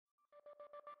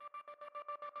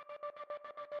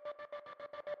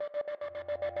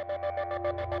Thank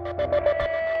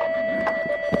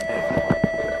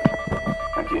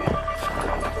you.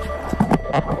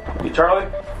 You Charlie?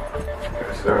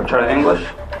 Yes, sir. Charlie English?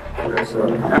 Yes, sir.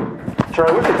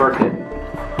 Charlie, what's your birthday?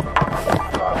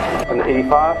 In the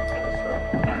 85?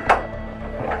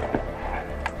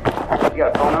 You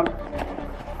got a phone number?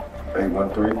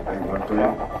 813.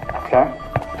 Okay.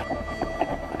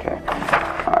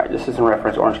 Alright, this is in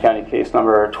reference to Orange County case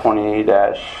number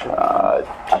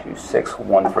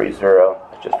 20-26130.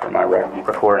 Just for my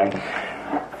recording.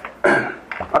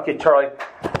 Okay, Charlie.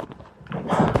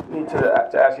 I need to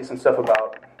ask you some stuff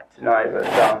about tonight, but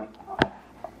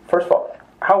first of all,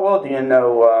 how well do you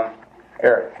know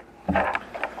Eric? Not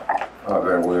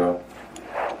that well.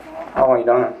 How long you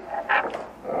known him?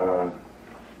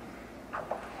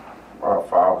 About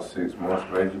 5 or 6 months,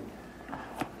 maybe.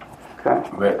 Okay.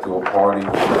 Met to a party.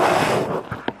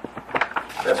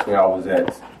 That's where I was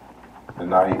at the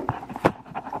night.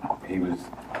 I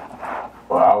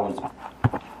was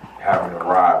having a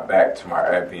ride back to my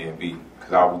Airbnb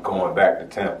because I was going back to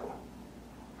Tampa.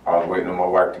 I was waiting on my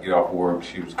wife to get off work.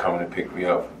 She was coming to pick me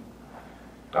up.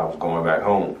 I was going back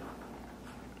home.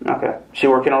 Okay. She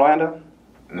work in Orlando?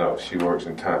 No, she works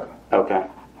in Tampa. Okay.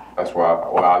 That's why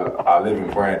I live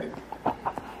in Brandon.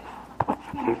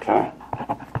 Okay.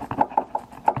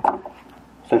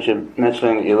 Since you're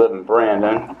mentioning that you live in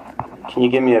Brandon, can you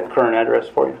give me a current address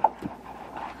for you?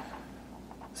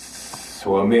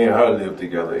 So when me and her live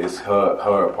together, it's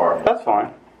her apartment. That's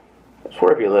fine. It's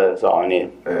wherever you live is all I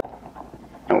need. Yeah.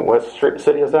 And what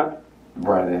city is that?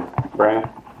 Brandon. Brandon?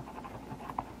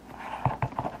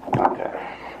 Okay.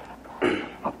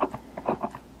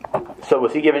 So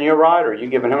was he giving you a ride or you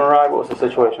giving him a ride? What was the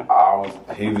situation?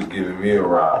 He was giving me a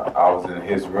ride. I was in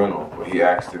his rental, but he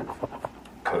asked if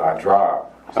could I drive.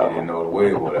 So he didn't know the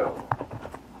way or whatever.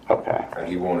 Okay. And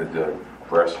he wanted to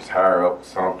brush his hair up or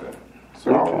something.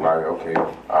 So I was like, okay,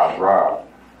 I'll drive.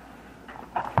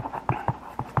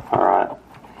 Alright.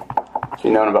 So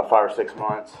you known him about 5 or 6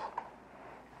 months.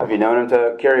 Have you known him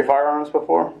to carry firearms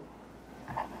before?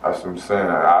 That's what I'm saying.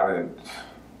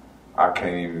 I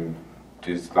can't even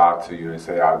just lie to you and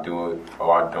say I do it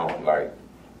or I don't. Like,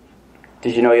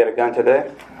 Did you know he had a gun today?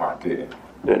 I didn't.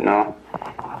 Didn't know.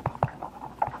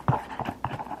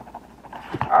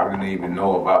 I didn't even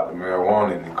know about the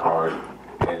marijuana in the car.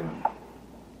 And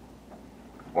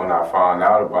when I found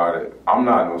out about it, I'm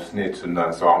not no snitch or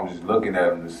nothing, so I'm just looking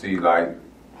at him to see, like,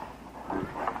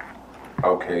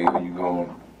 okay, you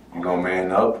gonna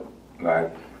man up?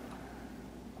 Like,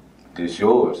 this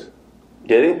yours.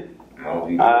 Did he? No,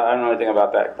 he didn't. I don't know anything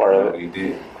about that part of No, it. he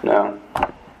did. No.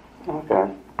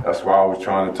 Okay. That's why I was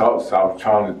trying to talk. So I was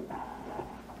trying to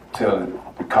tell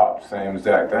the cop the same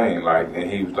exact thing. Like, and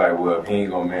he was like, well, if he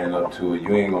ain't gonna man up to it,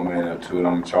 you ain't gonna man up to it,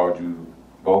 I'm gonna charge you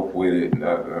both with it.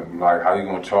 I'm like, how you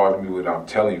gonna charge me with it? I'm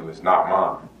telling you, it's not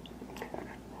mine.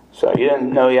 So you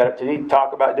didn't know yet? Did he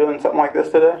talk about doing something like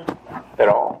this today? At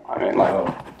all? I mean,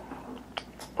 like,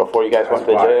 before you guys went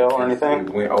to jail or anything? It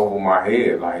went over my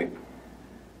head, like.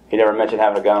 He never mentioned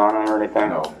having a gun on him or anything?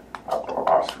 No.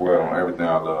 I swear on everything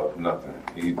I love, nothing.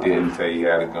 He didn't say he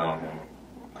had a gun on him.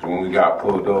 Because when we got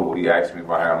pulled over, he asked me if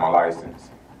I had my license.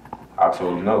 I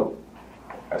told him no.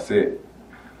 That's it.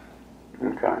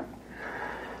 Okay.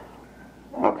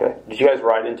 Okay. Did you guys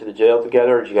ride into the jail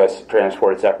together, or did you guys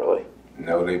transport it separately?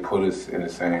 No, they put us in the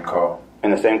same car.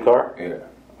 In the same car? Yeah.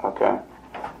 Okay.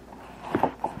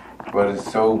 But it's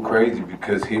so crazy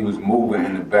because he was moving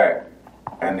in the back,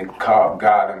 and the cop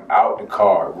got him out the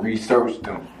car, researched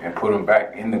him, and put him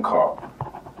back in the car.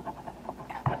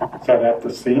 Is that at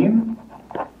the scene?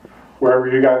 Wherever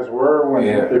you guys were when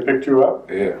they picked you up?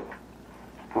 Yeah.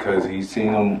 Because he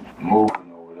seen him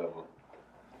moving or whatever.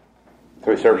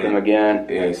 So he searched him again?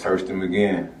 Yeah, he searched him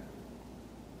again.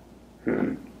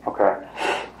 Okay.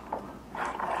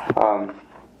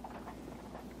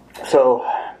 So,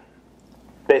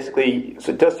 basically,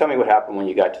 so just tell me what happened when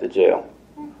you got to the jail.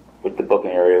 With the booking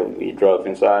area, you drove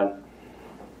inside?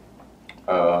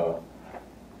 I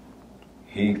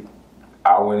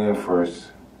went in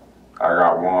first. I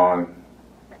got one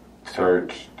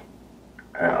searched,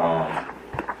 and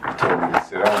he told me to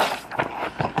sit down.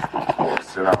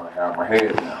 Sit down and have my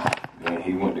head down. Then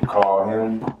he went to call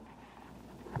him.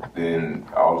 Then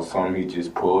all of a sudden he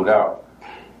just pulled out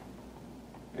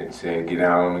and said, "Get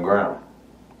down on the ground."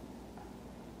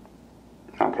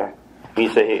 Okay. When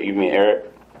you say he, you mean Eric?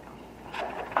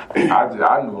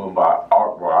 I knew him by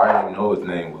Art Bar. I didn't know his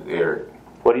name was Eric.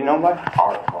 What do you know him by?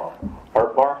 Art Bar.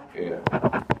 Art Bar? Yeah.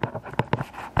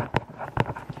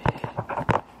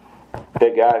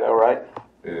 Big guy though, right?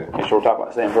 Yeah. Make sure we're talking about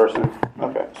the same person?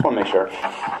 Okay, just want to make sure.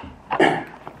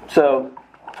 So,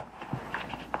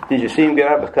 Did you see him get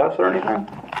out of his cuffs or anything?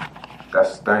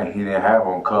 That's the thing. He didn't have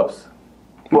on cuffs.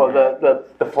 Well,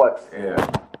 the flex. Yeah.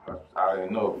 I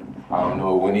didn't know. I don't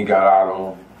know when he got out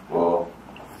of them. Well,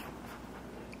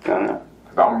 I don't know.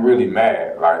 Cause I'm really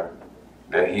mad, like,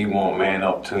 that he won't man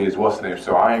up to his what's name.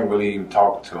 So I ain't really even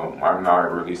talking to him. I'm not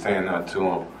really saying nothing to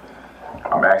him.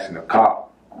 I'm asking the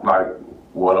cop, like,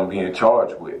 what I'm being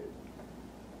charged with.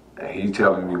 And he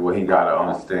telling me, well, he got to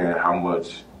understand how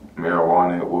much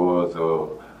marijuana it was,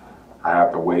 or I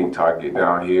have to wait till I get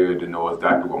down here to know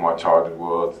exactly what my charges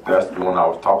was. That's the one I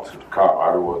was talking to the cop.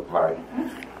 I was like,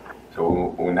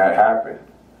 so when that happened,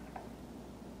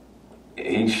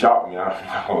 he shot me. I'm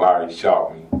not gonna lie, he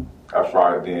shot me. That's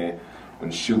right. Then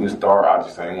when the shooting started, I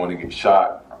just didn't want to get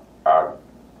shot. I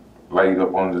laid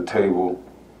up under the table.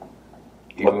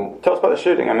 Well, tell us about the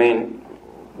shooting. I mean,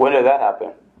 when did that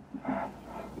happen?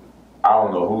 I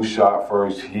don't know who shot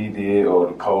first, he did, or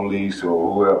the police,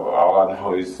 or whoever. All I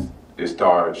know is it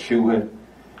started shooting,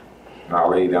 and I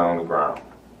laid down on the ground.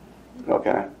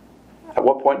 Okay. At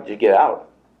what point did you get out?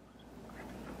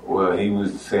 Well, he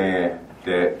was saying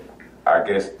that I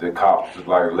guess the cops was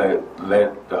like,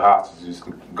 let the hostages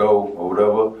go or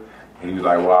whatever. And he was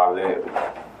like, well,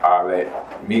 I'll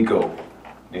let me go.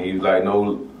 And he was like,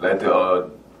 no, let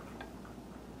the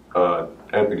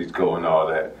deputies go and all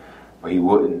that. But he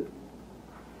wouldn't.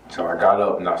 So I got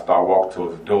up and I started walking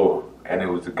towards the door. And it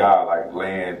was a guy like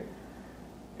laying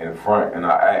in front, and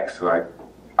I asked, like,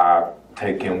 I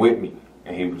take him with me.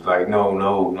 And he was like, no,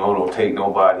 don't take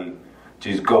nobody.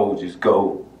 Just go.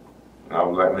 And I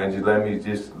was like, man,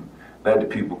 just let the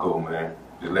people go, man.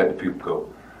 Just let the people go.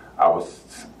 I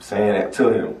was saying that to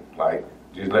him, like,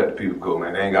 just let the people go,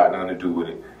 man. They ain't got nothing to do with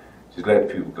it. Just let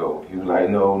the people go. He was like,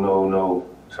 no.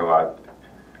 So I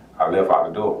left out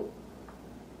the door.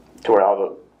 To where all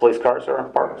the police cars are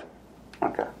parked?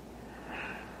 Okay.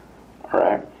 All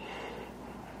right.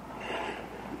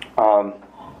 All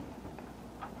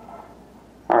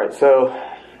right, so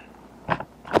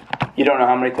you don't know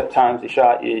how many times he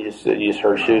shot? You just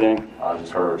heard shooting? I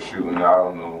just heard shooting. I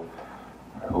don't know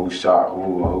who shot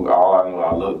who. All I know,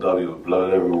 I looked up, there was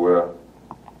blood everywhere.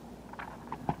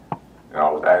 And I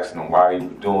was asking him why he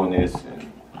was doing this,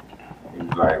 and he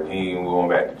was like, he ain't going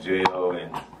back to jail.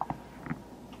 And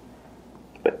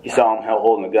but you saw him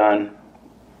holding the gun,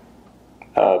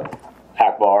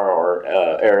 Akbar or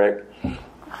Eric.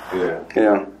 Yeah.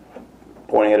 Yeah.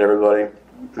 Pointing at everybody.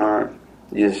 All right.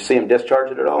 Did you see him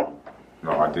discharge it at all?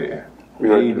 No, I didn't. He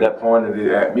even pointed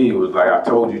it at me. It was like, I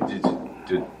told you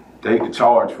to take the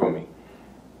charge for me.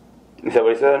 Is that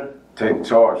what he said? Take the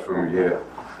charge for me, yeah.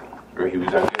 Or he was,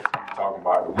 I guess, talking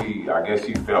about the weed. I guess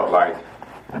he felt like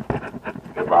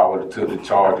if I would have took the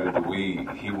charge of the weed,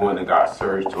 he wouldn't have got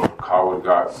searched, or the car would have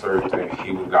got searched, and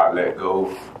he would have got let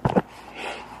go.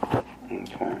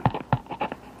 Okay.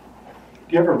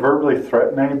 Do you ever verbally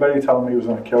threaten anybody, tell them he was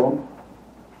going to kill them?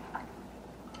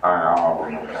 I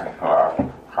don't know.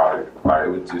 Like, it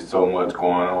was just so much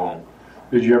going on.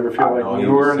 Did you ever feel like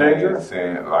you were in danger?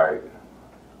 Saying, like,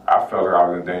 I felt like I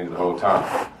was in danger the whole time.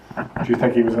 Do you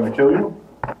think he was going to kill you?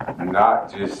 Not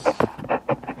just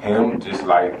him, just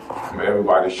like from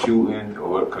everybody shooting,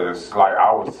 or because like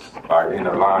I was like in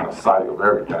the line of sight of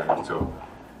everything, so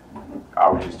I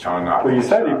was just trying not. Well, you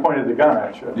said he pointed the gun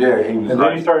at you. Yeah, he was. And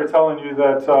then he started telling you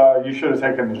that you should have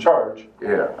taken the charge.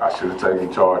 Yeah, I should have taken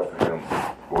charge for him.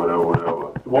 Whatever.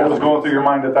 What was going through your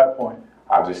mind at that point?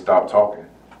 I just stopped talking.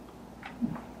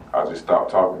 Because I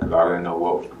didn't know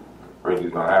what was really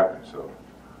going to happen. So.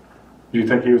 Do you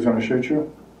think he was going to shoot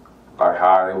you? Like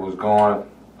how it was going,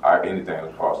 anything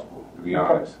was possible, to be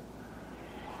honest.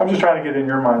 I'm just trying to get in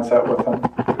your mindset with him.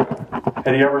 Yeah.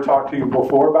 Had he ever talked to you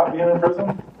before about being in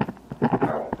prison?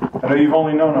 No. I know you've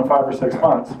only known him 5 or 6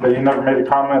 months, but you never made a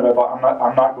comment about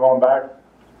I'm not going back.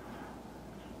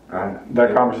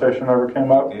 That conversation never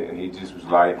came up. Yeah, he just was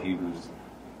like he was.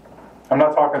 I'm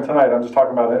not talking tonight. I'm just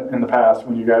talking about it in the past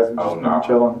when you guys have just been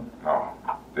chilling. No,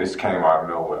 this came out of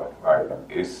nowhere. Like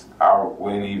I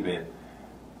wouldn't even.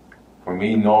 For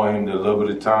me, knowing him a little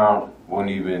bit of time,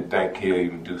 wouldn't even think he'll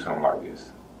even do something like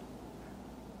this.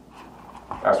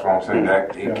 That's what I'm saying.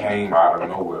 That it came out of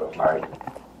nowhere. Like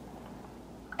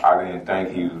I didn't think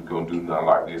he was gonna do nothing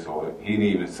like this, or he didn't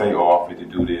even say, "Oh, I fit to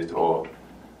do this," or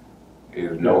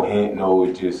it was no hint. No,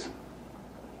 it just.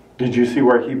 Did you see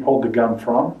where he pulled the gun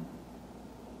from?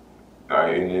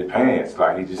 In his pants,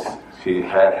 like he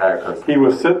had. He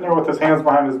was sitting there with his hands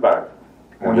behind his back.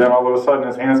 And then all of a sudden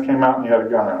his hands came out and he had a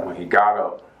gun out. When he got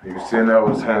up, he was sitting there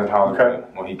with his hands behind his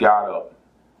back. When he got up,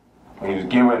 when he was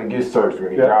getting ready to get searched,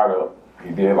 when he got up, he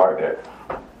did like that.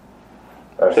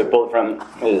 So he pulled from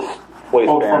his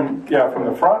waistband. From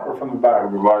the front or from the back?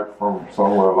 It was like from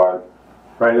somewhere like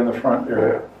right in the front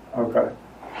area. Yeah. Okay.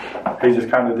 He just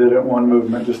kind of did it in one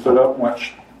movement, just stood up, went.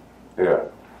 Yeah.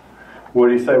 What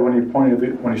did he say when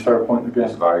he started pointing the gun?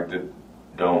 It's like,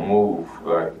 don't move,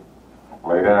 like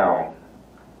lay down.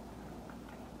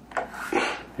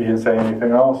 He didn't say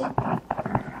anything else.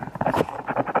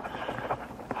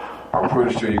 I'm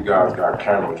pretty sure you guys got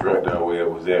cameras right there where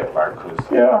it was at, like, cause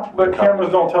yeah, but cameras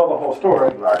don't tell the whole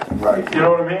story. Right. You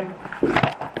know what I mean?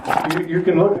 You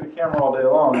can look at the camera all day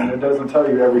long, and it doesn't tell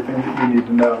you everything that you need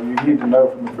to know. You need to know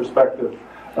from the perspective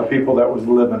of people that was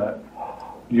living it.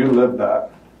 You lived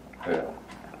that. Yeah.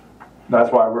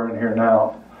 That's why we're in here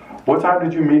now. What time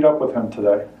did you meet up with him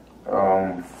today?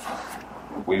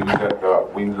 We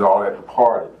was all at the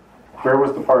party. Where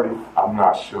was the party? I'm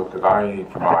not sure because I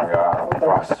ain't from my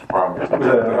from it. Was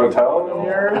it at a hotel in the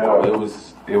area? No, it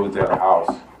was at a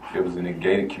house. It was in a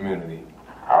gated community.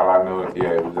 All I know,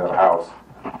 it was at a house.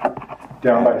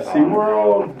 Down by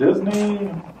SeaWorld, Disney.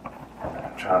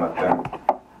 I'm trying to think.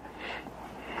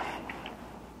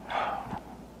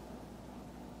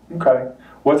 Okay.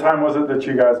 What time was it that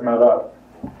you guys met up?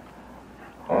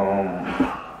 What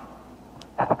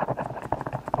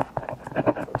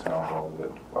time was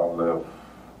it? I left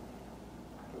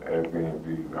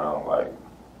Airbnb around like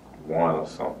 1 or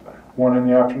something. 1 in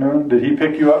the afternoon? Did he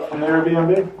pick you up from the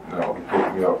Airbnb? No, he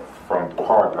picked me up from the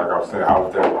party. Like I was saying, I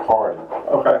was at the party.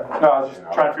 Okay. No, I was just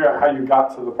trying to figure out how you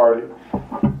got to the party.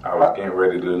 I was getting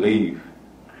ready to leave.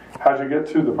 How'd you get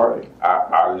to the party?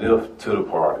 I left to the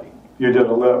party. You did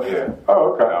a lift? Yeah.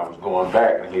 Oh, okay. And I was going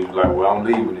back, and he was like, well, I'm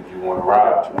leaving if you want to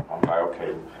ride. I'm like,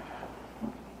 okay.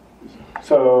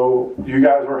 So you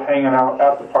guys were hanging out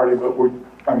at the party, but were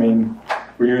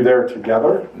you there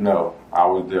together? No, I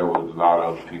was there with a lot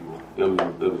of other people. It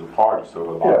was a party, so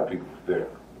a lot of people was there.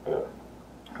 Yeah.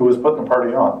 Who was putting the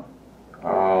party on?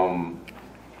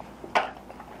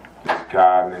 This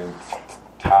guy named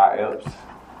Ty Epps.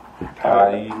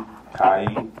 Ty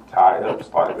Epps,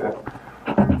 like that.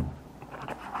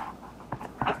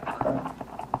 Okay.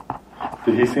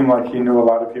 Did he seem like he knew a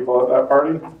lot of people at that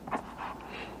party?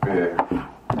 Yeah.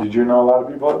 Did you know a lot of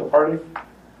people at the party?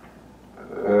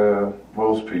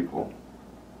 Most people.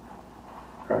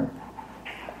 Okay.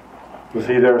 Was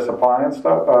he there supplying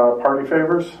stuff, party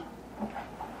favors?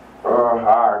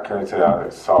 I can't say I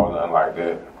saw nothing like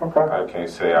that. Okay. I can't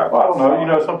say I. Well, I don't know. You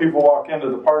know, some people walk into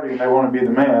the party and they want to be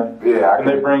the man. Yeah.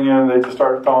 They bring in, they just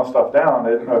start throwing stuff down.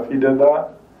 They didn't know if he did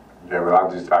that. Yeah,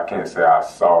 but I can't say I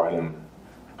saw him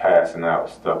passing out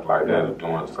stuff like that or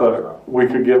doing stuff. But we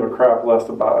could give a crap less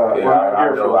about that. Yeah,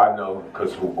 I know,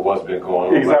 because what's been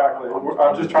going on. Exactly.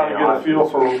 I'm just trying to get a feel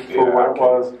for what it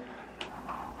was.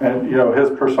 And, you know, his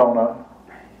persona.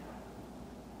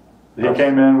 He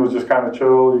came in, was just kind of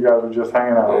chill. You guys were just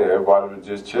hanging out. Yeah, everybody was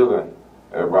just chilling.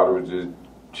 It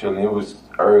was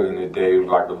early in the day. It was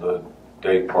like a little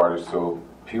day party, so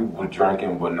people were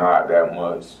drinking, but not that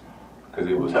much because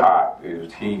it was hot. It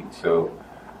was heat, so.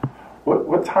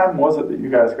 What time was it that you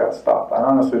guys got stopped? I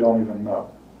honestly don't even know.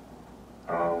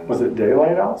 Was it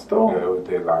daylight out still? Yeah, it was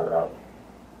daylight out.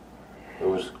 It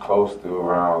was close to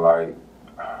around like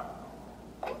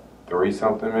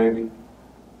 3-something maybe.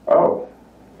 Oh.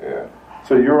 Yeah.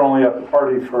 So you were only at the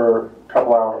party for a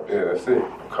couple hours? Yeah, that's it.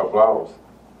 A couple hours.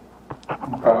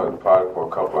 Okay. I was at the party for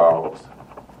a couple hours.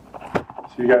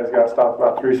 So you guys got stopped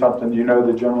about 3-something. Do you know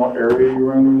the general area you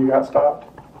were in when you got stopped?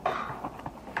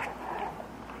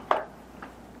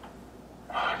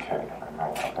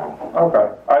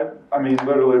 Okay. I mean,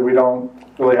 literally, we don't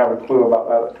really have a clue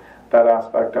about that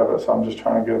aspect of it. So I'm just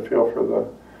trying to get a feel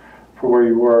for where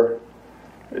you were.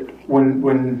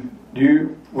 When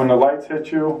the lights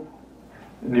hit you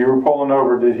and you were pulling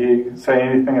over, did he say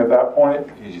anything at that point?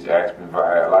 He just asked me if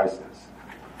I had a license.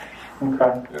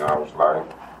 Okay. And I was like,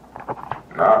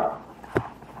 nah.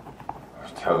 I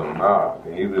was telling him nah.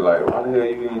 And he'd be like, why the hell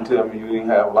you didn't tell me you didn't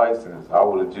have a license? I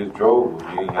would have just drove if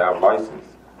you didn't have a license.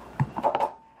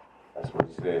 That's what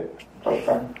he said.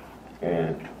 Okay.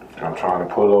 And I'm trying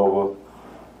to pull over.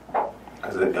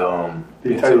 Because it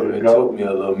took me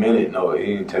a little minute. No, he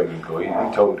didn't tell me to go. He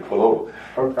told me to pull over.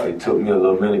 Okay. It took me a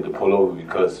little minute to pull over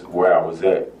because where I was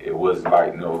at, it was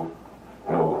like no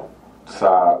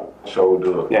side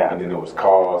shoulder. Yeah. And then there was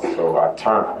cars, so I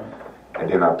turned.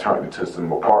 And then I turned into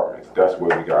some apartments. That's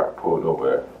where we got pulled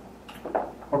over at.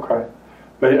 Okay.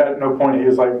 But at no point he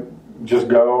was like, just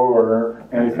go or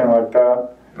anything like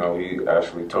that? No, he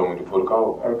actually told me to pull the car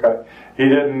over. Okay. He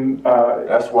didn't...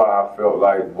 That's why I felt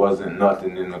like wasn't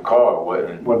nothing in the car.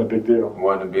 Wasn't a big deal.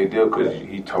 Wasn't a big deal because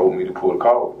he told me to pull the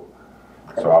car over.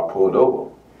 Okay. So I pulled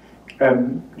over.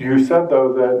 And you said,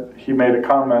 though, that he made a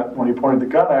comment when he pointed the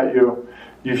gun at you,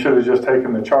 you should have just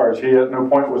taken the charge. He at no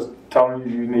point was telling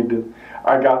you need to,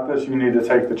 I got this, you need to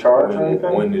take the charge or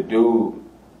anything? When the dude,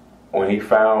 when he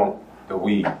found the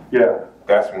weed, yeah,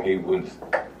 that's when he was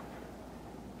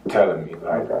telling me,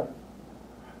 like, okay.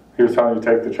 He was telling you to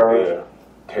take the charge? yeah,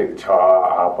 take the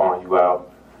charge, I'll bond you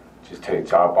out. Just take the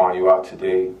charge, I'll bond you out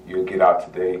today. You'll get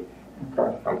out today.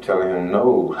 Okay. I'm telling him,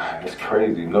 no, it's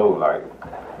crazy, no, like,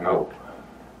 no.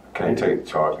 Can't take the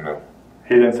charge, no.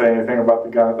 He didn't say anything about the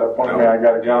gun at that point? No, I mean, I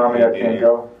got a gun on me, I can't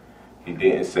go? He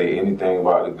didn't say anything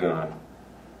about the gun.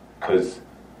 Because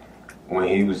when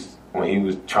he was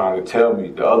trying to tell me,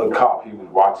 the other cop, he was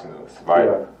watching us. Like,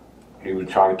 yeah. He was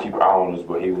trying to keep an eye on us,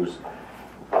 but he was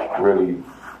really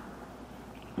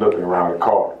looking around the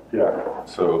car. Yeah.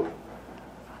 So,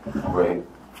 but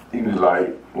he was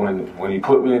like, when he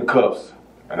put me in cuffs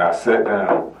and I sat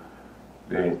down,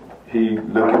 then he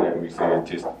looking at me saying,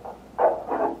 just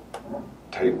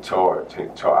take charge, I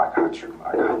got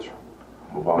you.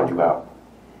 Move on, you out.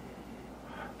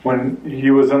 When he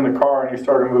was in the car and he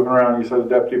started moving around, you said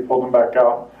the deputy pulled him back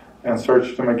out and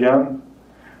searched him again.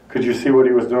 Could you see what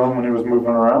he was doing when he was moving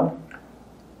around?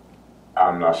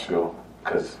 I'm not sure,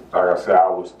 because like I said, I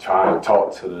was trying to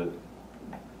talk to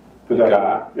the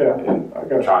guy, yeah, and I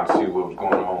got trying to see what was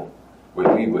going on with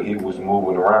me, but he was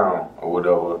moving around or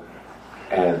whatever,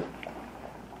 and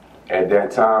at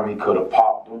that time he could have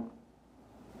popped him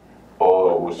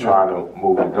or was trying to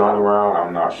move the gun around.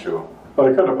 I'm not sure. Well,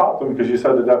 he could have popped him because you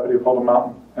said the deputy pulled him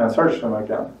out and searched him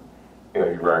again. Yeah,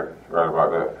 you're right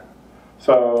about that.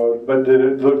 So, but did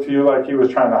it look to you like he was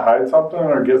trying to hide something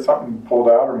or get something pulled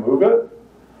out or move it?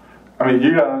 I mean,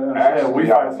 you gotta understand, Actually, we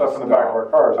find stuff in the back of our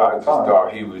cars all I the just time.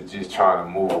 thought he was just trying to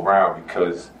move around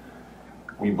because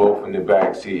we both in the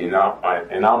back seat, and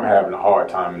I'm having a hard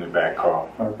time in the back car,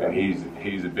 Okay. and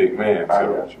he's a big man, I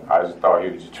so got you. I just thought he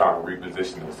was just trying to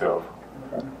reposition himself.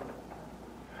 Okay.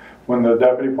 When the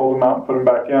deputy pulled him out and put him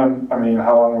back in, I mean,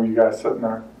 how long were you guys sitting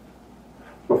there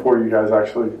before you guys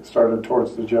actually started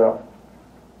towards the jail?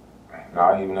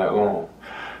 Not even that long.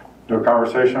 No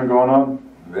conversation going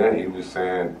on? Then he was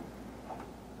saying,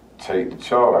 take the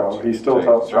charge. Oh, he still take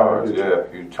tells the charge. you. Yeah,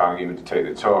 he was trying to get me to take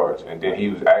the charge, and then he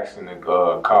was asking the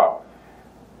cop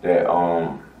that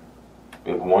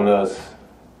if one of us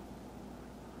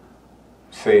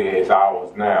say it's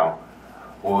ours now,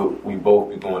 will we both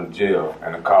be going to jail?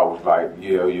 And the cop was like,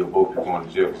 yeah, you'll both be going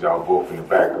to jail because y'all both in the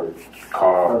back of the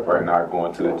car right now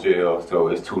going to the jail, so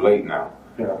it's too late now.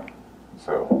 Yeah.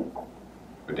 So,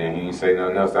 but then he didn't say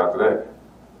nothing else after that.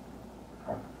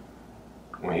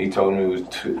 When he told me it was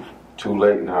too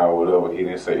late now or whatever, he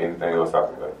didn't say anything else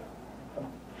after that.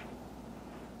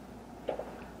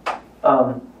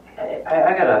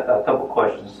 I got a couple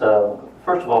questions.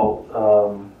 First of all,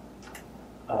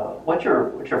 what's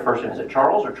your first name? Is it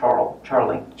Charles or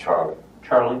Charlie? Charlie.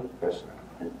 Charlie? Yes, sir.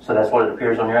 So that's what it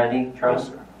appears on your ID, Charlie? Yes,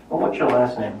 sir. Well, what's your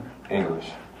last name?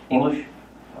 English. English?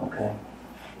 Okay.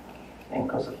 And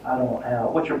because I don't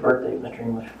have, what's your birthday, Mr.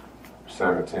 English?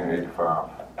 1785.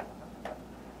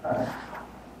 All right.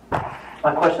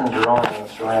 My questions are only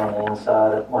surrounding the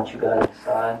inside once you got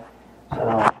inside, so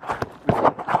I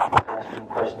don't ask any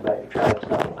questions about your travel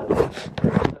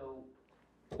stuff. So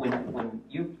when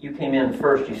you came in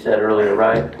first, you said earlier,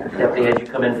 right? The deputy had you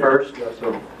come in first? Yes,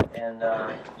 sir. And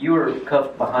you were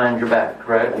cuffed behind your back,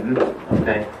 correct? Mm-hmm.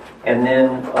 Okay. And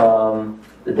then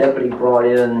the deputy brought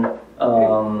in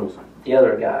the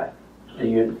other guy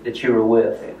that you were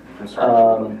with.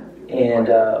 And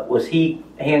was he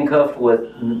handcuffed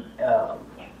with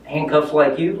handcuffs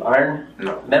like you, iron,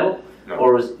 No. metal? No.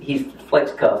 Or was he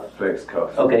flex cuffed? Flex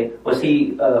cuffs. Okay. Was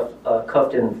he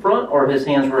cuffed in front or his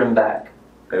hands were in back?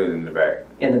 They was in the back.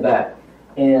 In the back.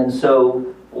 And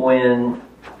so when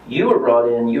you were brought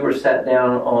in, you were sat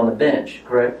down on the bench,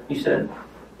 correct? You said?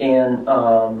 And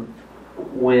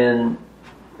when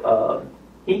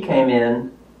he came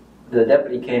in, the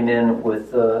deputy came in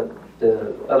with the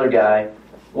other guy.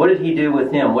 What did he do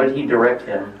with him? What did he direct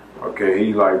him? Okay,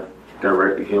 he like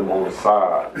directed him on the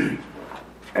side,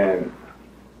 and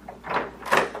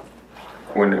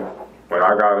when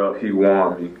I got up, he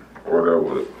warned me, or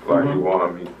whatever, like he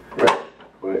warned me.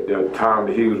 But the time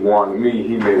that he was warning me,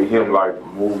 he made him like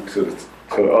move to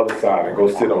the other side and go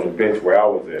sit on the bench where I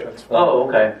was at. Oh,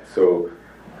 okay. So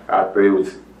after it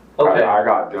was, Okay. I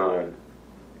got done,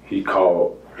 he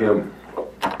called him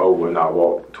over and I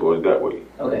walked towards that way.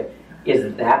 Okay.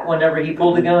 Is that whenever he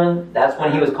pulled the gun? That's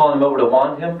when he was calling him over to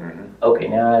wand him? Mm-hmm. Okay,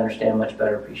 now I understand much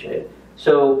better. Appreciate it.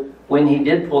 So when he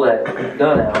did pull that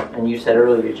gun out, and you said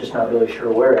earlier you're just not really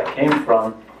sure where it came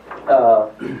from,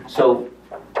 so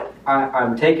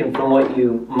I'm taking from what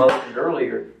you mentioned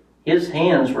earlier, his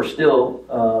hands were still,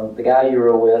 the guy you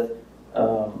were with,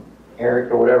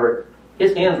 Eric or whatever,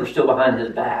 his hands were still behind his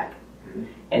back.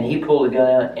 And he pulled the gun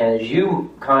out, and as you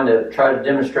kind of tried to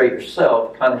demonstrate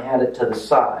yourself, kind of had it to the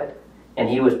side, and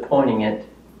he was pointing it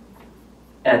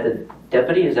at the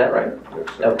deputy, is that right? Yes,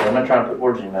 sir. Okay, I'm not trying to put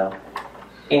words in your mouth.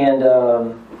 And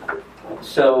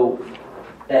so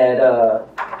at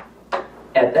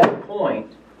that point,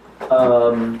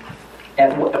 or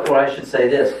I should say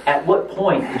this, at what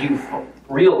point did you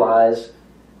realize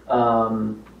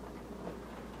that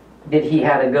he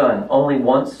had a gun? Only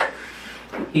once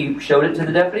he showed it to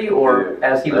the deputy, or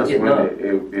as he was getting up?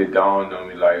 It dawned on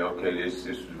me like, okay, this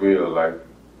is real. Like,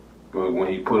 but when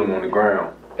he put him on the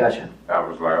ground, Gotcha. I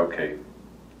was like, okay.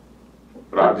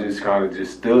 But I just kind of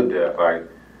just stood there, like,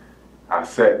 I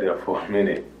sat there for a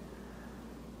minute.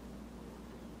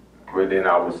 But then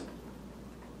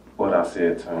what I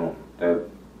said to him, that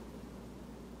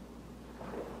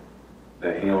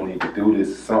he don't need to do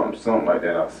this, something like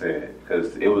that I said.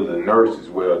 Because it was a nurse as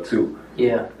well, too.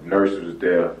 Yeah. The nurse was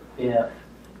there. Yeah.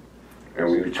 And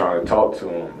we were trying to talk to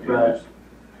him.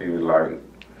 He was like,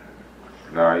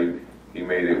 nah, he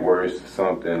made it worse or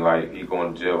something, like he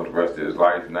going to jail for the rest of his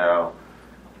life now.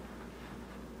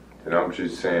 And I'm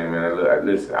just saying, man, look,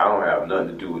 listen, I don't have nothing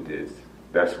to do with this.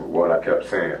 That's what I kept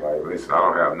saying. Like, listen, I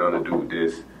don't have nothing to do with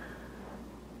this.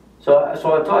 So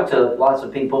I've talked to lots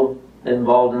of people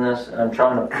involved in this, and I'm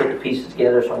trying to put the pieces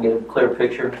together so I can get a clear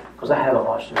picture, because I haven't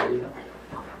watched the video.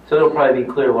 So it'll probably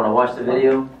be clear when I watch the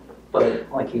video, but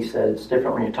like he said, it's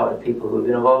different when you talk to people who've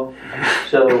been involved.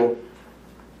 So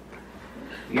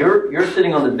you're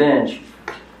sitting on the bench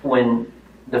when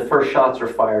the first shots are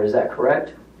fired, is that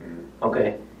correct? Mm-hmm.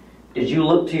 Okay. Did you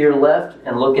look to your left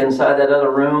and look inside that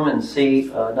other room and see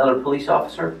another police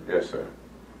officer? Yes, sir.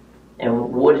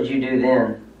 And what did you do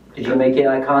then? Did you make any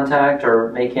eye contact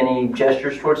or make any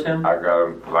gestures towards him? I got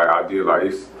him, like, I did like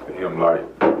this to him, like,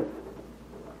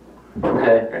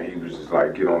 okay. and he was just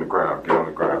like, get on the ground, get on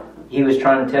the ground. He was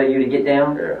trying to tell you to get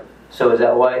down? Yeah. So is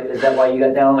that why you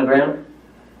got down on the ground?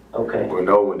 Okay. Well,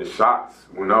 no, when the shots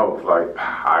went off, like,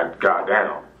 I got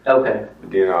down. Okay.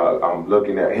 But then I'm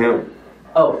looking at him.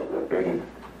 Oh. And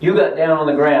you got down on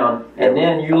the ground, and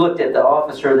then you looked at the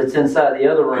officer that's inside the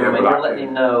other room, and you're letting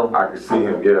him know. I could see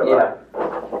him, yeah. Yeah.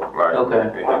 Like, okay.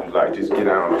 And he was like, just get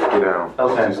down, just get down.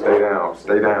 Okay. Just stay down,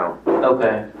 stay down.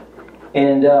 Okay.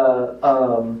 And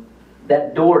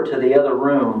that door to the other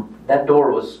room, that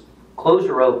door was closed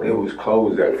or open? It was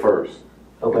closed at first.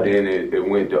 Okay. And then it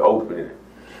went to opening.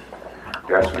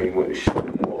 That's when he went to shoot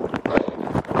him off.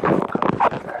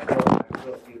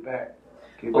 Get back.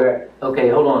 Get back. Okay,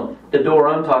 hold on. The door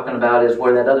I'm talking about is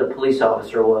where that other police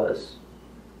officer was.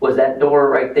 Was that door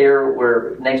right there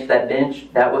where next to that bench,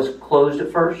 that was closed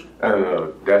at first?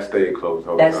 That stayed closed.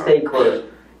 That stayed closed.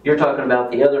 You're talking about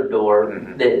the other door.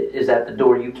 Mm-hmm. Is that the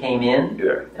door you came in?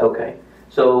 Yeah. Okay.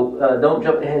 So don't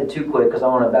jump ahead too quick, because I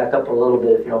want to back up a little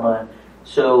bit if you don't mind.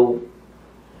 So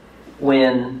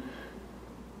when,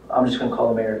 I'm just going to call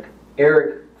him Eric.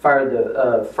 Eric fired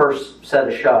the first set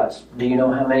of shots. Do you know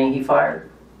how many he fired?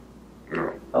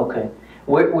 No. Okay.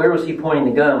 Where was he pointing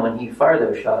the gun when he fired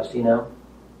those shots? Do you know?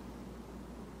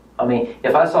 I mean,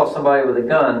 if I saw somebody with a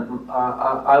gun,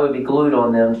 I would be glued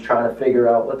on them to try to figure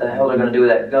out what the hell they're going to do with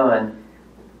that gun.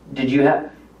 Did you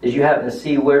happen to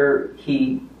see where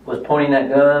he was pointing that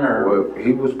gun, or? Well,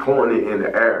 he was pointing it in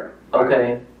the air.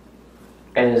 Okay.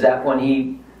 And is that when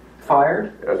he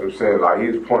fired? That's what I'm saying. Like, he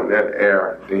was pointing at the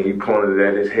air, then he pointed it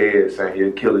at his head, saying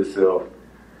he'd kill himself.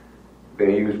 Then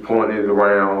he was pointing it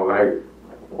around, like,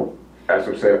 that's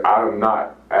what I'm saying. I'm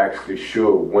not actually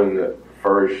sure when the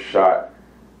first shot,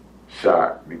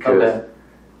 because okay.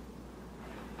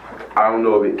 I don't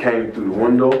know if it came through the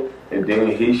window and then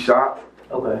he shot,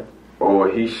 okay, or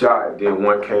he shot and then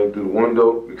one came through the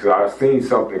window, because I seen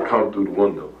something come through the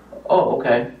window. Oh,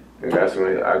 okay. And that's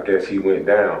when I guess he went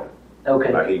down.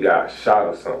 Okay. Like he got shot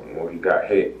or something, or he got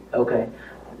hit. Okay.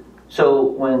 So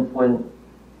when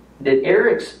did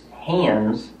Eric's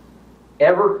hands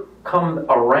ever come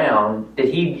around?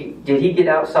 Did he get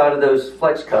outside of those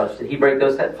flex cuffs? Did he break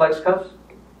those flex cuffs?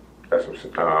 That's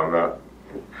what I'm not.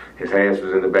 His hands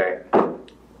was in the back.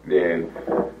 Then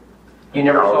you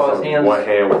never saw his hands. One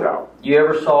hand was out. You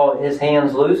ever saw his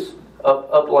hands loose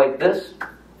up like this,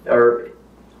 or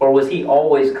was he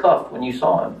always cuffed when you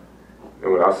saw him?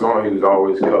 And when I saw him, he was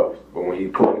always cuffed. But when he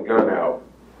pulled the gun out,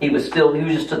 he was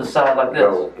just to the side like this.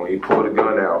 No, when he pulled the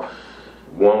gun out,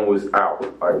 one was out.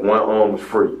 Like one arm was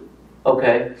free.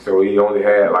 Okay. So he only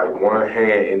had like one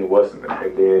hand and it wasn't,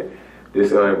 and then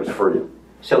this arm was free.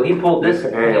 So he pulled this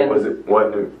hand wasn't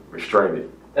restrained.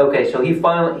 Okay, so he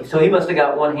must have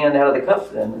got one hand out of the cuffs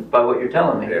then, by what you're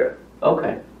telling me. Yeah.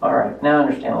 Okay, all right. Now I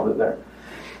understand a little bit better.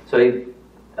 So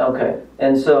okay,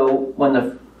 and so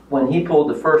when he pulled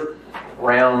the first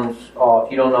rounds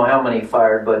off, you don't know how many he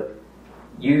fired, but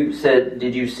you said,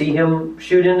 did you see him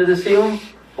shoot into the ceiling,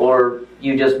 or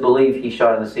you just believe he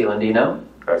shot in the ceiling? Do you know?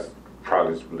 That's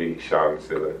probably just believe he shot in the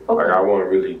ceiling. Okay. Like I wasn't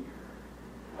really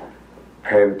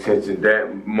paying attention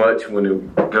that much when the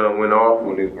gun went off,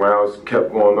 when the rounds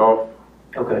kept going off.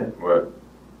 Okay. But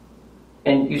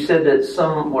And you said that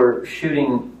some were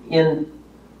shooting in.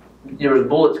 There was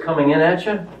bullets coming in at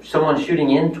you. Someone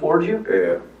shooting in towards you.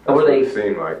 yeah, Or were they? it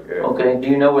seemed like yeah. Okay. Do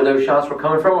you know where those shots were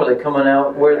coming from? Were they coming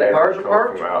out where the cars are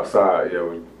parked? From outside,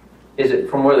 yeah. Is it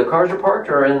from where the cars are parked,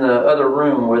 or in the other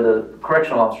room where the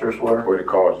correctional officers were? Where the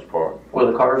cars was parked. Where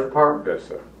the cars were parked? Yes,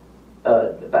 sir.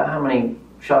 About how many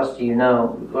shots do you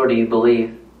know, or do you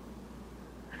believe?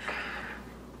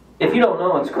 If you don't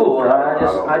know, it's cool.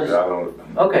 I just.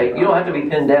 Okay, you don't have to be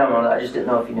pinned down on it. I just didn't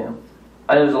know if you knew.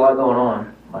 I know there's a lot going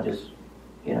on. I just,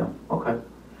 okay.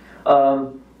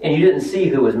 And you didn't see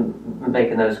who was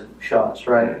making those shots,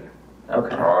 right?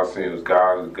 Okay. All I seen was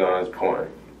guys with guns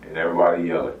pointing and everybody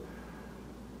yelling.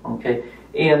 Okay.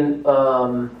 And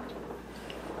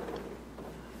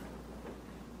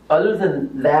other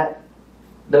than that,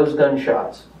 those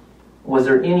gunshots, was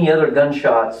there any other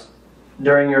gunshots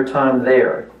during your time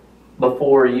there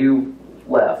before you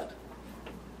left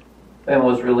and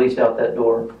was released out that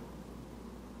door?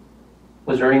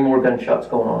 Was there any more gunshots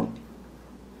going on?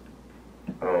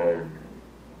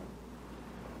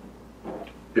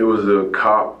 It was a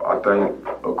cop, I think,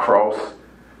 across,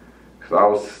 because I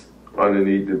was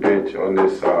underneath the bench on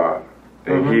this side,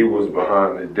 and he was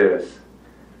behind the desk.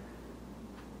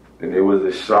 And it was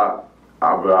a shot,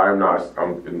 but I'm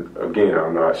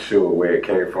not sure where it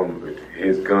came from,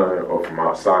 his gun or from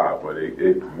outside, but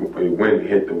it went and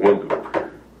hit the window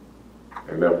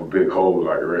and left a big hole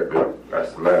like right there.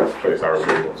 That's the last place I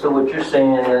remember. So what you're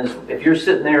saying is, if you're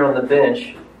sitting there on the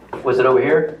bench, was it over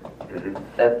here?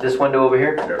 This window over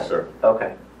here? Yes, sir.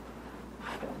 Okay.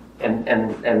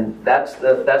 And that's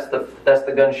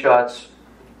the gunshots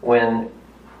when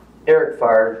Eric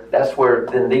fired. That's where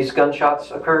then these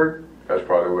gunshots occurred. That's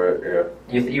probably where.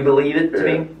 Yeah. You believe it to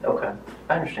be? Okay,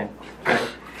 I understand.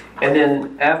 And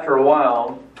then after a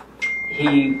while,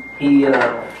 the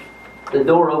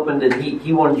door opened and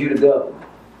he wanted you to go.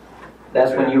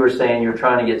 That's when you were saying you were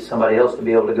trying to get somebody else to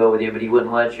be able to go with you, but he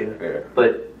wouldn't let you. Yeah.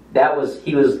 But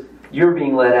you're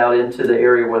being let out into the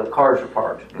area where the cars are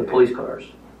parked, the police cars.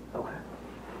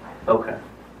 Okay.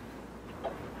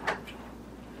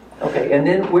 Okay, and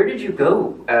then where did you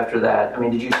go after that? I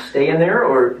mean, did you stay in there,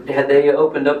 or had they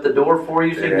opened up the door for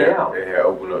you so you could get out? They had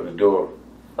opened up the door.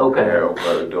 Okay. They had opened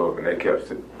up the door, and they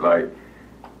kept like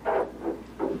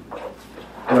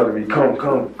telling me, come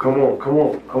on.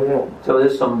 So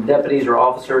there's some deputies or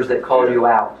officers that called you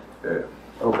out? Yeah.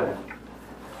 Okay.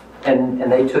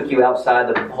 And they took you outside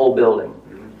the whole building?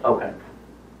 Okay.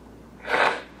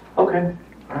 Okay.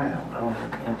 All right.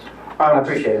 I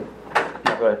appreciate it.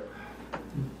 Go ahead.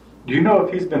 Do you know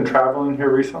if he's been traveling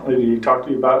here recently? Did he talk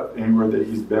to you about anywhere that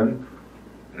he's been?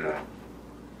 No.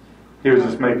 He was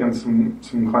just making some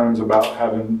claims about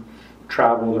having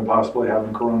traveled and possibly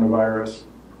having coronavirus.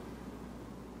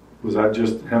 Was that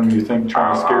just him, you think,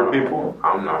 trying to scare people?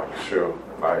 I'm not sure.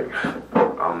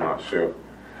 I'm not sure.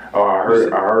 Oh, I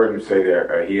heard him say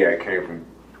that he had came from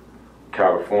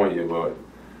California, but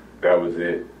that was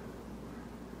it.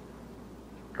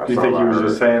 Do you think he was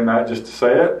just saying that just to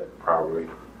say it? Probably.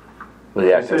 Was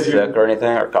he acting sick or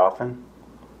anything, or coughing?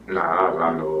 Nah,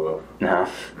 I know of. No.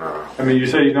 Nah. I mean, you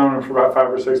say you've known him for about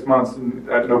 5 or 6 months, and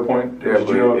at no point did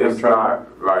you know of him trying.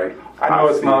 Like, I know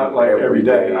it's not like every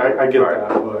day. I get that,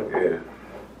 but yeah.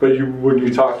 But when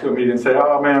you talk to him, he didn't say,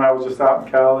 "Oh man, I was just out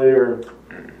in Cali," or.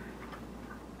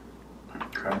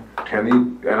 Okay. Can he?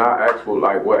 And I asked for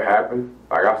what happened.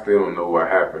 I still don't know what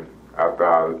happened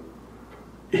after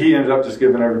He ended up just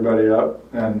giving everybody up,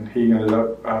 and he ended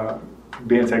up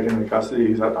being taken into custody.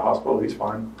 He's at the hospital. He's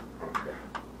fine.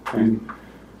 Okay.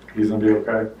 He's gonna be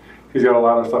okay. He's got a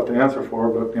lot of stuff to answer for,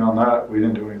 but beyond that, we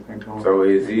didn't do anything to him. So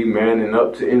is he manning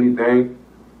up to anything?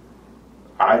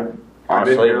 I've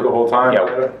been here the whole time.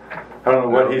 Yeah. I don't know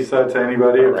what he said to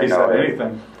anybody, if he said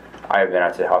anything. I haven't been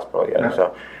out to the hospital yet, Yeah.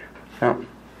 so. Yeah.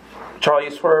 Charlie,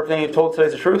 you swear everything you've told today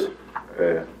is the truth?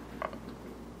 Yeah.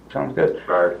 Sounds good.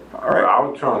 Right. All right. I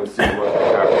was trying to see what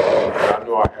happened. I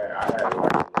know I had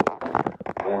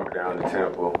one down in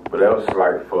Temple, but that was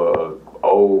for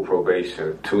old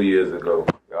probation 2 years ago.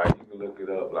 You can look it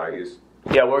up. It's.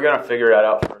 Yeah, we're gonna figure that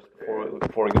out first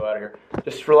before we go out of here.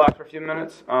 Just relax for a few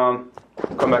minutes.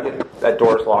 come back in. That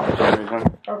door's locked for some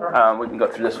reason. Okay. We can go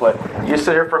through this way. You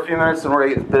sit here for a few minutes, and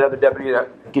we're the other deputy to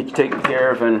get you taken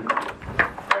care of and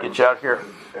get you out of here.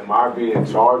 Am I being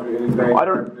charged with anything I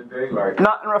don't- today? Like,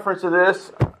 Not in reference to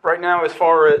this right now. As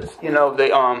far as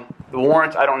the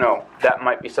warrants, I don't know. That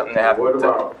might be something they have. what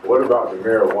about the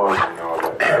marijuana and all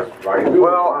that? That's like,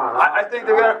 Well, I think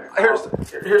they're gonna. Here's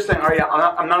the thing. Oh yeah,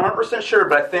 I'm not 100% sure,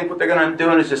 but I think what they're gonna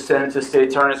do is just send it to the state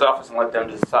attorney's office and let them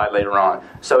decide later on.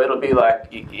 So it'll be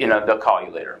like they'll call you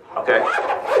later, okay?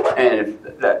 And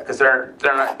because they're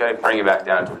not gonna bring you back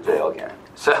down to the jail again.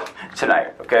 So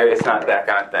tonight, okay? It's not that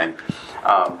kind of thing.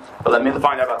 But let me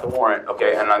find out about the warrant,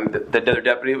 okay? And the other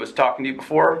deputy that was talking to you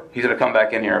before, he's gonna come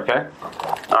back in here, okay?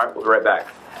 All right, we'll be right back.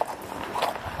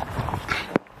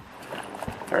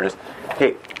 There it is.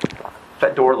 Hey,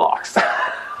 that door locks.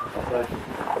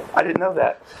 I didn't know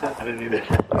that. I didn't either.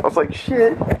 I was like,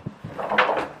 shit.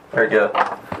 There you go.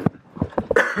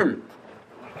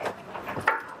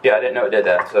 Yeah, I didn't know it did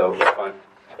that, so it's fine.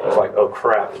 I was like, oh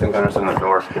crap, I'm gonna open the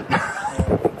door.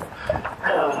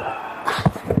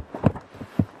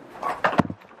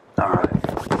 Alright.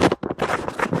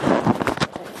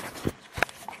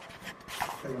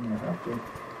 They're gonna have to.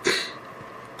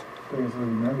 Things will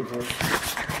be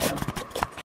mandatory.